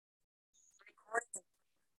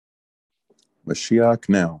Mashiach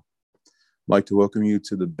now. I'd like to welcome you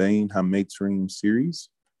to the Bain Hametrim series.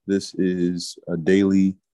 This is a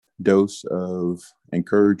daily dose of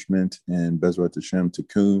encouragement and Bezrat Hashem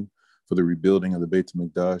Tikkun for the rebuilding of the Beit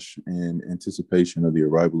HaMikdash in anticipation of the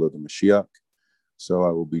arrival of the Mashiach. So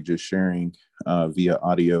I will be just sharing via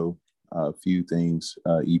audio a few things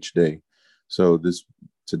each day. So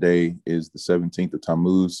today is the 17th of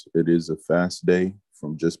Tammuz. It is a fast day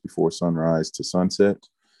from just before sunrise to sunset.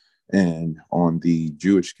 And on the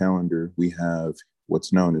Jewish calendar, we have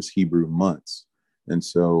what's known as Hebrew months. And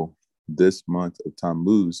so this month of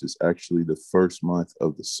Tammuz is actually the first month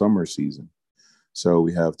of the summer season. So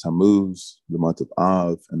we have Tammuz, the month of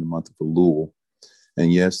Av, and the month of Elul.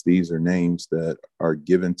 And yes, these are names that are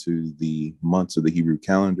given to the months of the Hebrew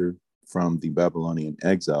calendar from the Babylonian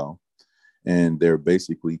exile. And they're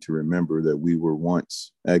basically to remember that we were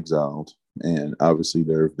once exiled. And obviously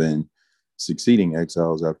there have been succeeding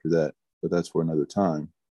exiles after that, but that's for another time.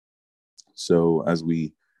 So as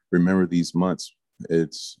we remember these months,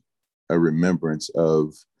 it's a remembrance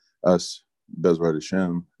of us, Bezrat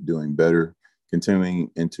Hashem, doing better, continuing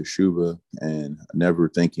into Shuva, and never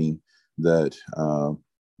thinking that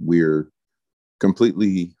we're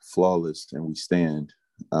completely flawless and we stand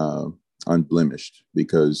unblemished,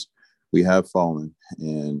 because we have fallen.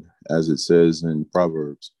 And as it says in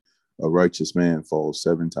Proverbs, a righteous man falls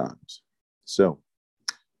 7 times. So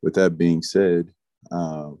with that being said,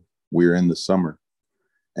 we're in the summer.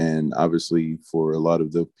 And obviously for a lot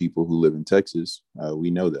of the people who live in Texas,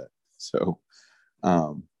 we know that. So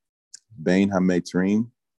Bain HaMetrim,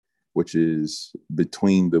 which is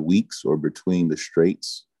between the weeks or between the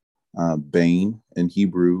straits. Bain in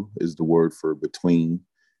Hebrew is the word for between,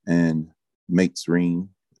 and Metzrim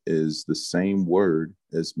is the same word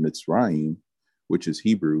as Mitzrayim, which is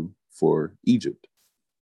Hebrew for Egypt.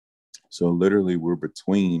 So literally we're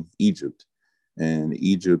between Egypt, and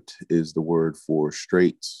Egypt is the word for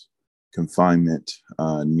straits, confinement,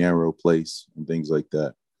 narrow place, and things like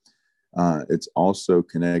that. It's also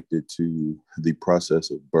connected to the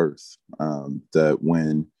process of birth, that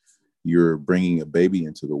when you're bringing a baby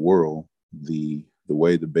into the world, the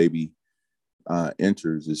way the baby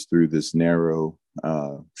enters is through this narrow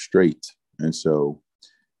strait. And so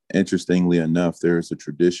interestingly enough, there's a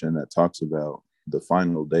tradition that talks about the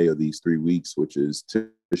final day of these 3 weeks, which is Tisha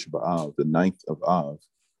B'Av, the 9th of Av.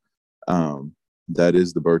 That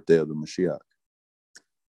is the birthday of the Mashiach.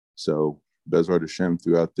 So Bezrat Hashem,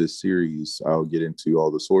 throughout this series, I'll get into all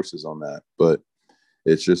the sources on that, but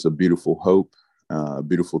it's just a beautiful hope, a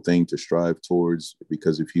beautiful thing to strive towards,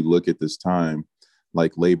 because if you look at this time,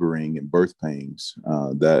 like laboring and birth pains,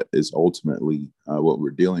 that is ultimately what we're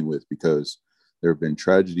dealing with, because there have been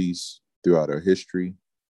tragedies throughout our history.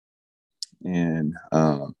 And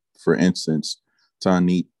for instance,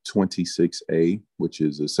 Ta'anit 26a, which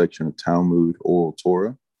is a section of Talmud Oral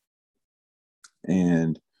Torah.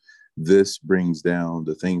 And this brings down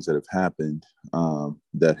the things that have happened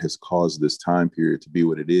that has caused this time period to be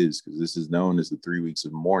what it is, because this is known as the 3 weeks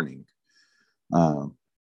of mourning.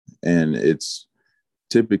 And it's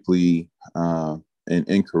typically and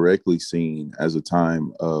incorrectly seen as a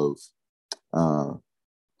time of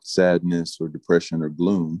sadness or depression or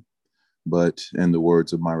gloom. But in the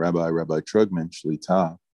words of my Rabbi Trugman,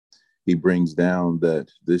 Shlita, he brings down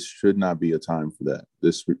that this should not be a time for that.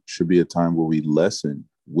 This should be a time where we lessen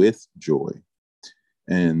with joy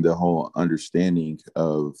and the whole understanding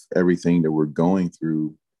of everything that we're going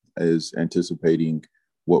through is anticipating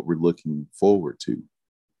what we're looking forward to.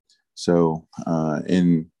 So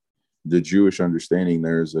in the Jewish understanding,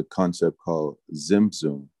 there's a concept called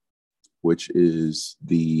Zimtzum, which is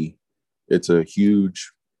it's a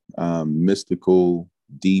huge mystical,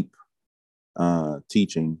 deep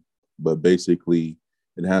teaching, but basically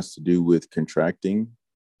it has to do with contracting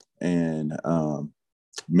and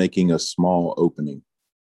making a small opening.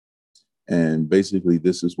 And basically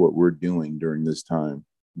this is what we're doing during this time.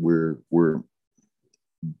 We're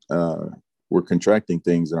contracting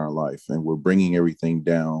things in our life, and we're bringing everything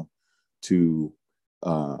down to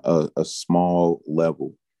a small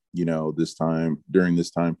level. You know, during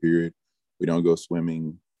this time period, we don't go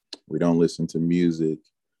swimming, we don't listen to music.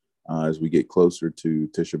 As we get closer to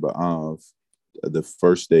Tisha B'Av, the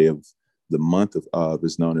first day of the month of Av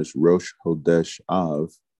is known as Rosh Hodesh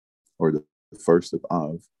Av, or the first of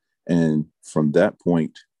Av. And from that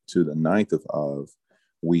point to the 9th of Av,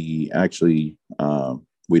 we actually,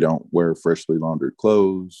 we don't wear freshly laundered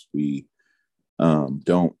clothes. We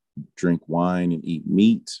don't drink wine and eat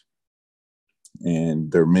meat. And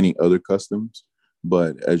there are many other customs.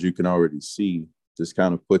 But as you can already see, this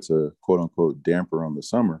kind of puts a quote unquote damper on the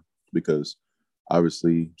summer, because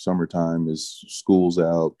Obviously, summertime is school's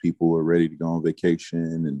out, people are ready to go on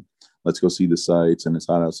vacation, and let's go see the sights, and it's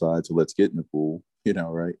hot outside, so let's get in the pool,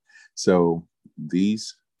 right? So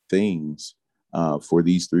these things, for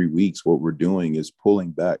these 3 weeks, what we're doing is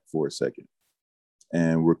pulling back for a second,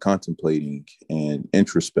 and we're contemplating and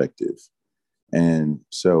introspective. And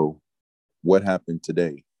so what happened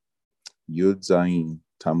today? Yud Zayin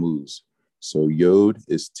Tammuz. So Yod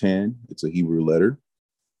is 10, it's a Hebrew letter,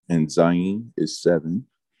 and Zayin is 7.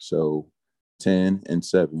 So 10 and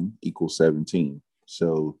 7 equals 17.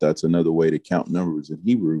 So that's another way to count numbers in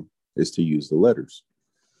Hebrew, is to use the letters.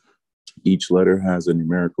 Each letter has a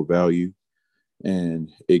numerical value, and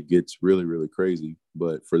it gets really, really crazy.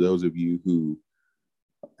 But for those of you who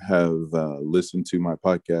have listened to my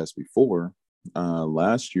podcast before,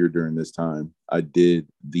 last year during this time, I did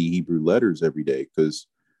the Hebrew letters every day, because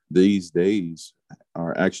these days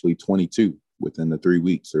are actually 22. Within the 3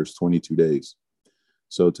 weeks, there's 22 days.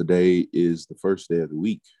 So today is the first day of the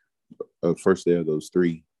week, first day of those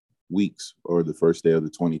 3 weeks, or the first day of the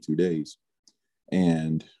 22 days.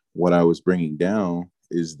 And what I was bringing down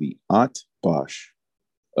is the Atbash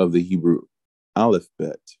of the Hebrew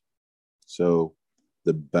alphabet. So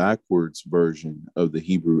the backwards version of the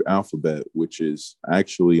Hebrew alphabet, which is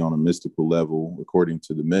actually on a mystical level, according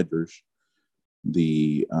to the Medrash,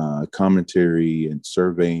 the commentary and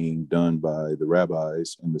surveying done by the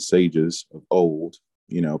rabbis and the sages of old,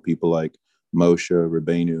 people like Moshe,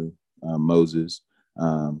 Rabbeinu, Moses,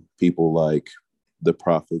 people like the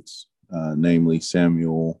prophets, namely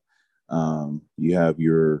Samuel. You have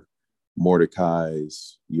your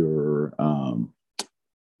Mordecai's, your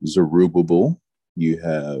Zerubbabel, you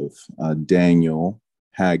have Daniel,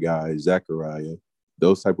 Haggai, Zechariah.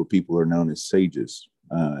 Those type of people are known as sages.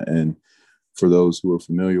 And for those who are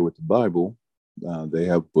familiar with the Bible, they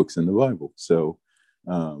have books in the Bible. So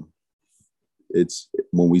it's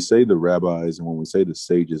when we say the rabbis and when we say the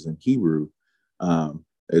sages in Hebrew,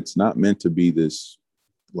 it's not meant to be this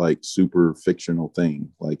like super fictional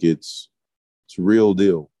thing. Like it's real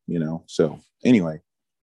deal, So anyway,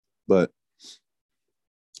 but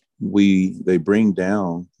they bring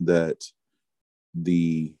down that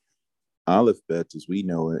the alphabet, as we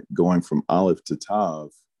know it, going from Aleph to Tav,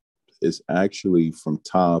 is actually from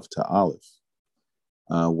Tav to Aleph.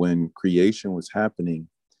 When creation was happening,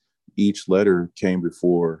 each letter came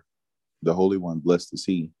before the Holy One, blessed is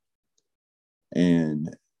He.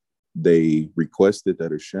 And they requested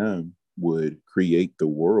that Hashem would create the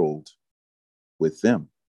world with them.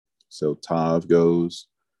 So Tav goes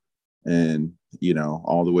and,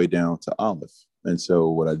 all the way down to Aleph. And so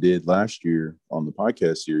what I did last year on the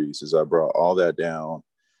podcast series is I brought all that down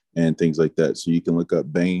and things like that. So you can look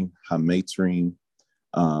up Bain Hametzrim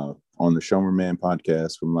on the Shomer Man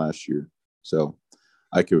podcast from last year. So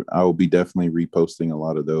I will be definitely reposting a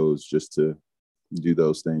lot of those just to do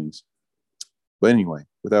those things. But anyway,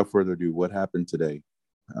 without further ado, what happened today?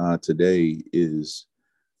 Today is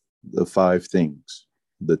the 5 things.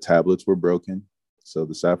 The tablets were broken. So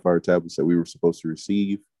the sapphire tablets that we were supposed to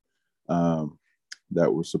receive,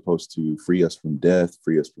 that were supposed to free us from death,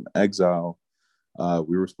 free us from exile.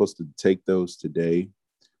 We were supposed to take those today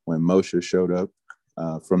when Moshe showed up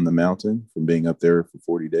from the mountain, from being up there for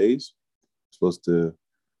 40 days. We're supposed to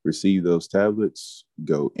receive those tablets,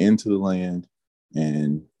 go into the land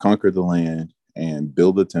and conquer the land and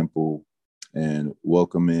build a temple and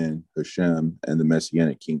welcome in Hashem and the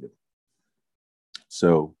Messianic kingdom.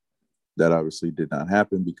 So that obviously did not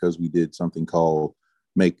happen because we did something called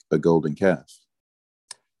make a golden calf.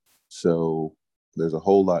 So there's a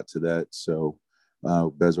whole lot to that. So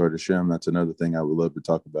Bezrat Hashem, that's another thing I would love to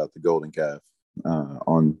talk about, the golden calf,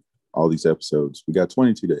 on all these episodes. We got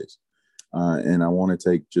 22 days. And I want to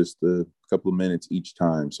take just a couple of minutes each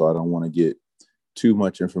time. So I don't want to get too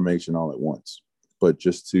much information all at once, but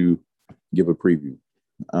just to give a preview.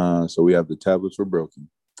 So we have the tablets were broken.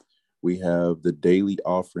 We have the daily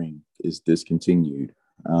offering is discontinued.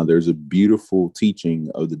 There's a beautiful teaching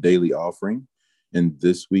of the daily offering in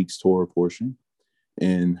this week's Torah portion.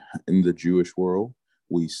 In the Jewish world,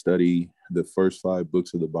 we study the first 5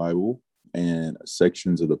 books of the Bible and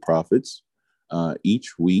sections of the prophets,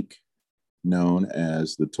 each week known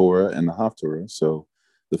as the Torah and the Haftorah. So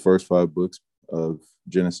the first 5 books of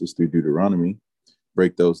Genesis through Deuteronomy,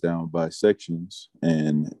 break those down by sections,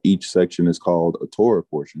 and each section is called a Torah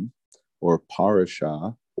portion, or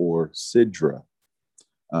parashah, or sidra.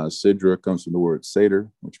 Sidra comes from the word seder,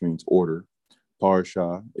 which means order.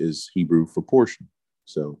 Parashah is Hebrew for portion.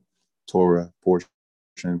 So Torah portion,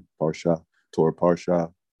 parsha, Torah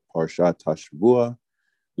parsha, parshat Tashvuah,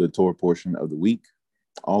 the Torah portion of the week,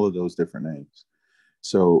 all of those different names.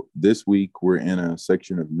 So this week we're in a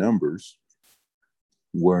section of Numbers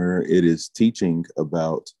where it is teaching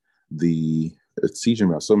about it's teaching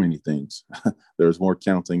about so many things. There's more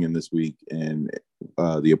counting in this week, and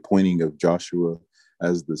the appointing of Joshua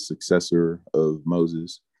as the successor of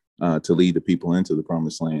Moses to lead the people into the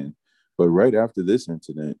promised land. But right after this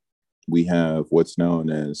incident, we have what's known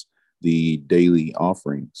as the daily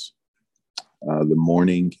offerings, the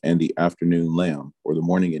morning and the afternoon lamb, or the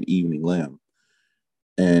morning and evening lamb.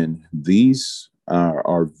 And these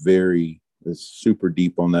are very, it's super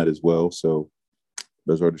deep on that as well. So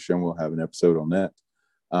Bezrat Hashem will have an episode on that.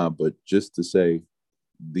 But just to say,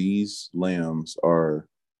 these lambs are,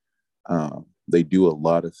 they do a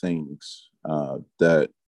lot of things that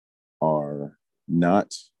are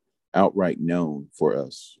not outright known for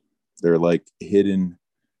us. They're like hidden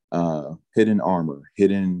armor,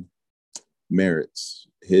 hidden merits,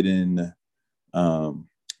 hidden,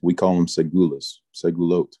 we call them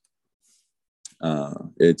segulot.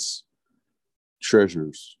 It's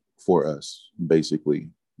treasures for us, basically.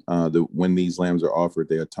 When these lambs are offered,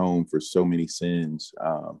 they atone for so many sins.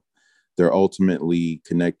 They're ultimately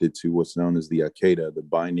connected to what's known as the Akedah, the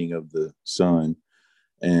binding of the son,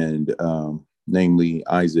 and namely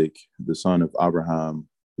Isaac, the son of Abraham,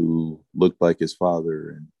 who looked like his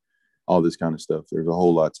father, and all this kind of stuff. There's a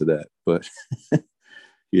whole lot to that, but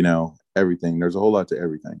everything. There's a whole lot to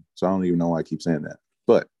everything. So I don't even know why I keep saying that.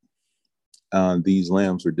 But these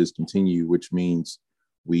lambs are discontinued, which means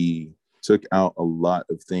we took out a lot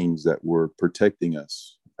of things that were protecting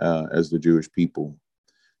us as the Jewish people.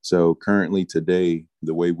 So currently today,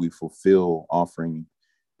 the way we fulfill offering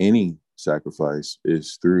any sacrifice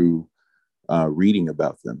is through reading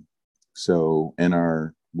about them. So in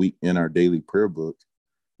our daily prayer book,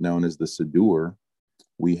 known as the Siddur,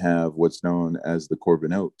 we have what's known as the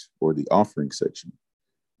Korbanot, or the offering section.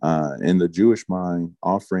 In the Jewish mind,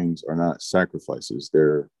 offerings are not sacrifices.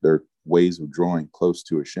 They're ways of drawing close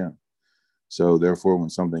to Hashem. So therefore, when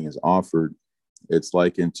something is offered, it's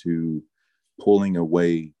likened to pulling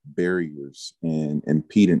away barriers and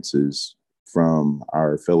impedances from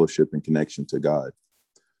our fellowship and connection to God.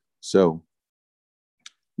 So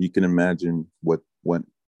you can imagine what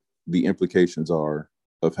the implications are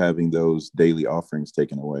of having those daily offerings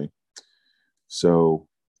taken away. So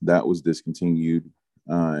that was discontinued,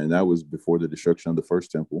 and that was before the destruction of the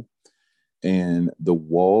first temple. And the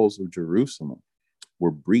walls of Jerusalem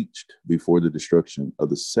were breached before the destruction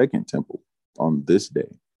of the second temple on this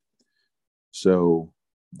day. So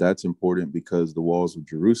that's important because the walls of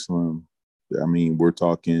Jerusalem, I mean, we're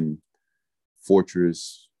talking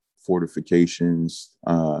fortifications,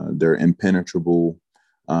 they're impenetrable.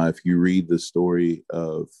 If you read the story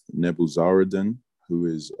of Nebuzaradan, who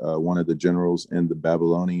is one of the generals in the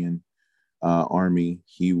Babylonian army,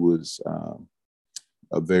 he was a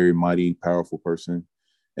very mighty, powerful person,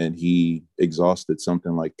 and he exhausted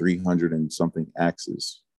something like 300 and something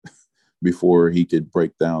axes before he could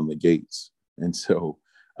break down the gates. And so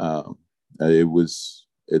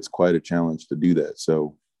it's quite a challenge to do that.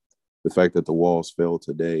 So the fact that the walls fell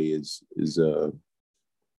today is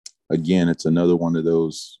again, it's another one of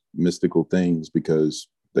those mystical things because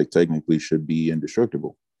they technically should be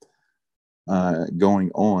indestructible. Going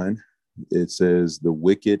on, it says the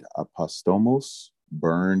wicked apostomos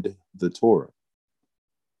burned the Torah.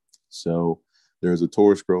 So there's a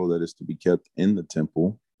Torah scroll that is to be kept in the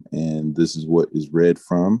temple, and this is what is read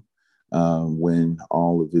from when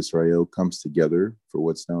all of Israel comes together for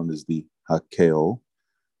what's known as the Hakel.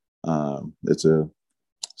 It's a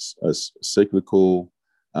cyclical,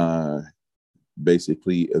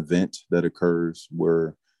 basically, event that occurs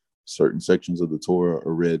where certain sections of the Torah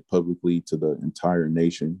are read publicly to the entire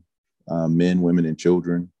nation, men, women, and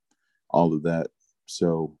children, all of that.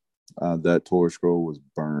 So that Torah scroll was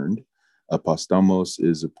burned. Apostamos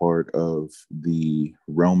is a part of the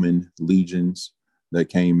Roman legions that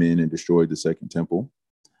came in and destroyed the second temple.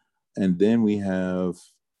 And then we have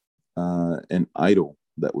an idol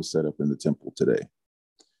that was set up in the temple today.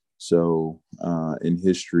 So in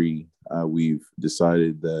history, we've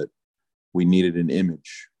decided that we needed an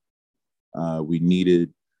image. We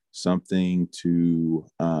needed something to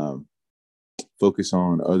focus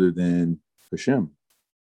on other than Hashem.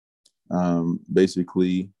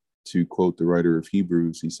 Basically, to quote the writer of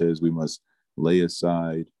Hebrews, he says we must lay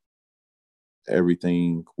aside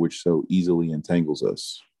everything which so easily entangles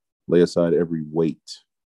us. Lay aside every weight,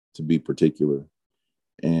 to be particular.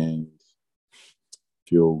 And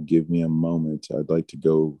if you'll give me a moment, I'd like to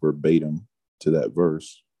go verbatim to that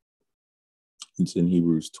verse. It's in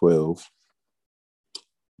Hebrews 12,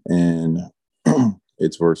 and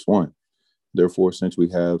it's verse 1. Therefore, since we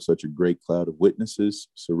have such a great cloud of witnesses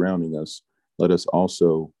surrounding us, let us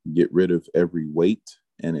also get rid of every weight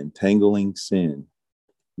and entangling sin.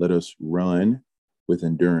 Let us run with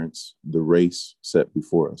endurance the race set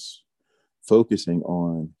before us, focusing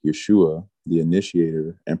on Yeshua, the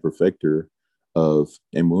initiator and perfecter of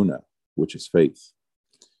Emunah, which is faith.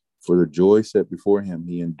 For the joy set before him,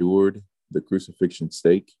 he endured the crucifixion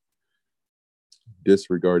stake,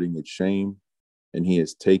 disregarding its shame, and he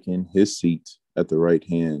has taken his seat at the right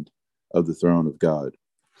hand of the throne of God.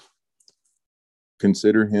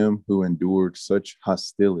 Consider him who endured such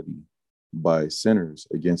hostility by sinners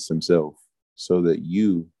against himself, so that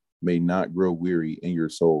you may not grow weary in your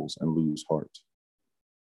souls and lose heart.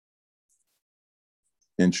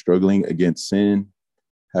 In struggling against sin,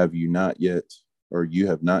 have you not yet, or you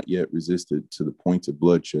have not yet resisted to the point of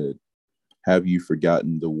bloodshed? Have you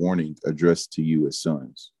forgotten the warning addressed to you as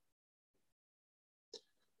sons?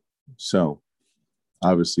 So,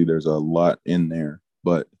 obviously, there's a lot in there,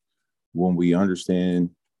 but when we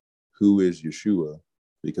understand who is Yeshua,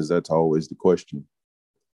 because that's always the question,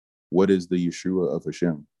 what is the Yeshua of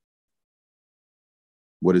Hashem?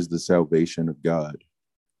 What is the salvation of God?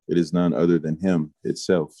 It is none other than him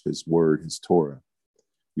itself, his word, his Torah.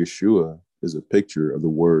 Yeshua is a picture of the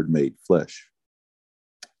word made flesh.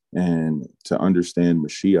 And to understand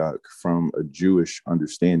Mashiach from a Jewish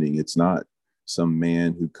understanding, it's not some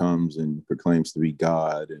man who comes and proclaims to be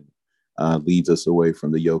God and leads us away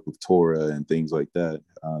from the yoke of Torah and things like that.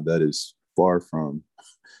 That is far from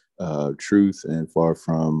truth and far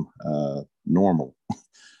from normal.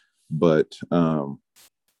 But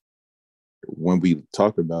when we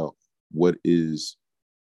talk about what is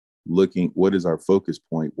our focus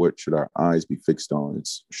point, what should our eyes be fixed on? It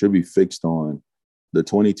should be fixed on the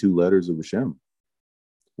 22 letters of Hashem,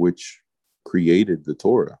 which created the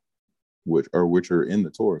Torah, which are in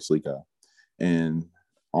the Torah, Slika. And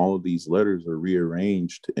all of these letters are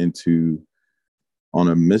rearranged into, on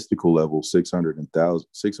a mystical level,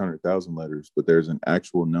 600,000 letters, but there's an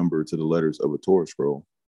actual number to the letters of a Torah scroll.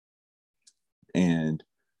 And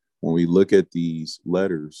when we look at these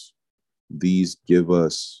letters, these give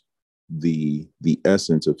us the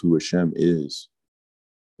essence of who Hashem is.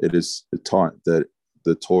 It is taught that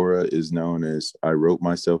the Torah is known as, I wrote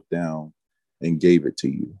myself down and gave it to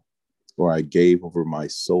you, or I gave over my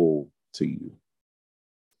soul to you.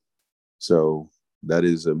 So that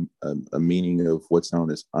is a meaning of what's known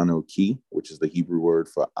as Anoki, which is the Hebrew word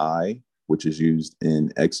for I, which is used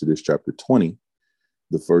in Exodus chapter 20,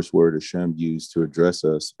 the first word Hashem used to address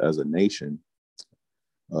us as a nation,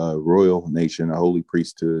 a royal nation, a holy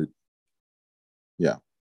priesthood. Yeah.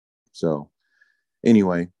 So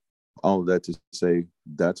anyway, all of that to say,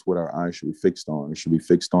 that's what our eyes should be fixed on. It should be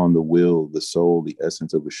fixed on the will, the soul, the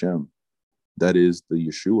essence of Hashem. That is the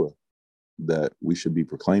Yeshua that we should be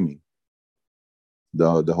proclaiming.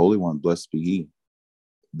 The Holy One, blessed be He,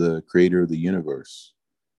 the creator of the universe.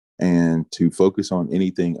 And to focus on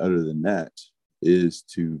anything other than that is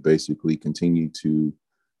to basically continue to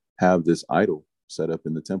have this idol set up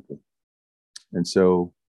in the temple. And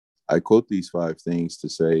so I quote these 5 things to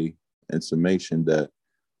say in summation that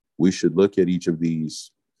we should look at each of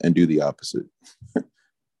these and do the opposite.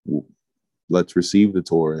 Let's receive the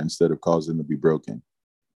Torah instead of causing them to be broken.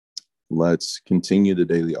 Let's continue the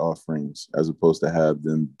daily offerings as opposed to have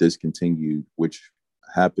them discontinued, which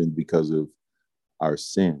happened because of our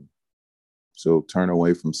sin. So turn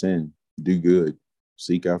away from sin, do good,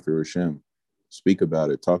 seek after Hashem, speak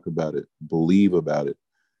about it, talk about it, believe about it,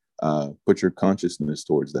 put your consciousness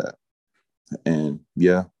towards that. And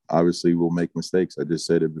yeah, obviously we'll make mistakes. I just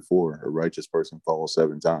said it before, a righteous person falls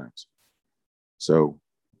 7 times. So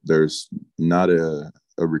there's not a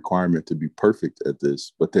requirement to be perfect at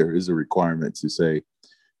this, but there is a requirement to say,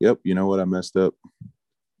 yep, you know what, I messed up,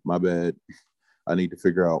 my bad. I need to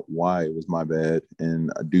figure out why it was my bad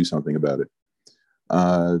and do something about it.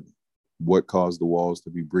 What caused the walls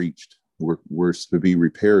to be breached? We're to be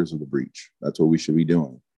repairers of the breach. That's what we should be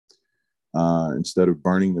doing. Instead of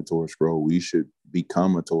burning the Torah scroll, we should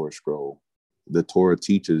become a Torah scroll. The Torah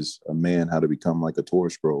teaches a man how to become like a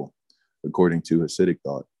Torah scroll, according to Hasidic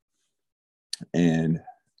thought. And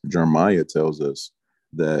Jeremiah tells us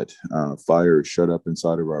that fire is shut up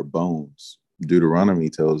inside of our bones. Deuteronomy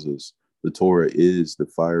tells us the Torah is the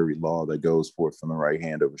fiery law that goes forth from the right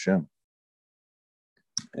hand of Hashem.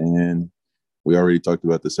 And we already talked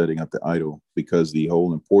about the setting up the idol, because the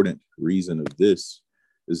whole important reason of this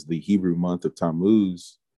is the Hebrew month of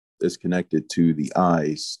Tammuz is connected to the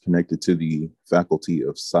eyes, connected to the faculty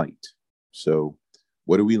of sight. So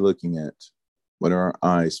what are we looking at? What are our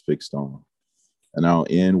eyes fixed on? And I'll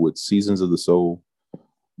end with Seasons of the Soul,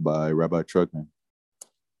 by Rabbi Truckman.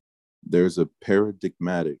 There's a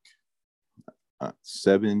paradigmatic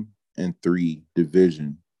 7 and 3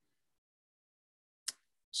 division.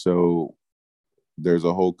 So there's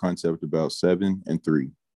a whole concept about 7 and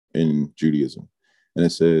 3 in Judaism. And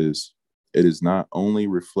it says, it is not only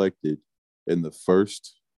reflected in the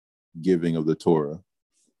first giving of the Torah,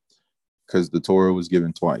 because the Torah was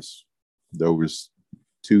given twice. There was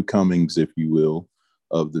 2 comings, if you will,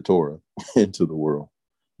 of the Torah into the world.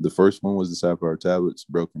 The first one was the sapphire tablets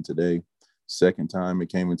broken today. Second time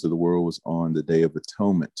it came into the world was on the Day of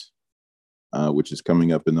Atonement, which is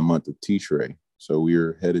coming up in the month of Tishrei. So we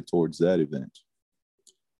are headed towards that event.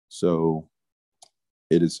 So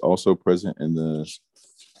it is also present in the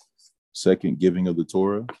second giving of the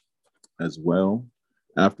Torah as well.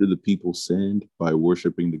 After the people sinned by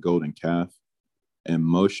worshiping the golden calf, and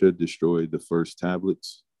Moshe destroyed the first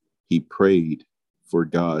tablets, he prayed for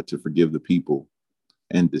God to forgive the people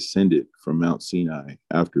and descended from Mount Sinai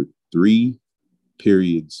after 3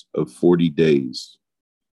 periods of 40 days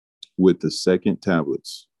with the second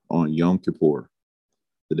tablets on Yom Kippur,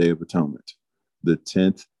 the Day of Atonement, the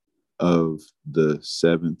 10th of the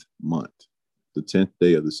 7th month, the 10th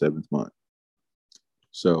day of the 7th month.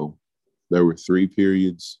 So there were 3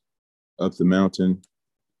 periods up the mountain.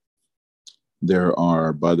 There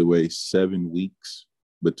are, by the way, 7 weeks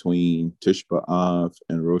between Tisha B'Av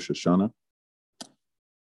and Rosh Hashanah.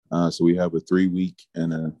 So we have a 3-week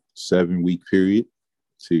and a 7-week period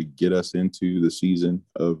to get us into the season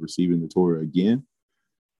of receiving the Torah again.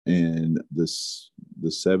 And the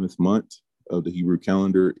 7th month of the Hebrew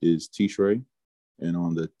calendar is Tishrei. And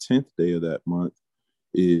on the 10th day of that month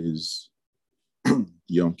is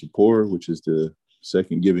Yom Kippur, which is the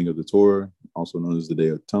second giving of the Torah, also known as the Day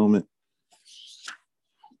of Atonement.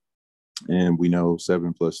 And we know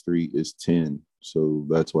 7 plus 3 is 10. So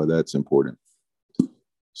that's why that's important.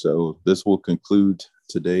 So this will conclude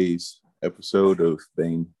today's episode of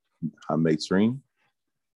Bein HaMeitzrim.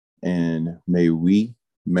 And may we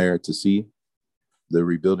merit to see the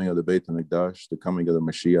rebuilding of the Beit HaMikdash, the coming of the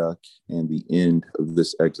Mashiach, and the end of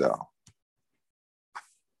this exile.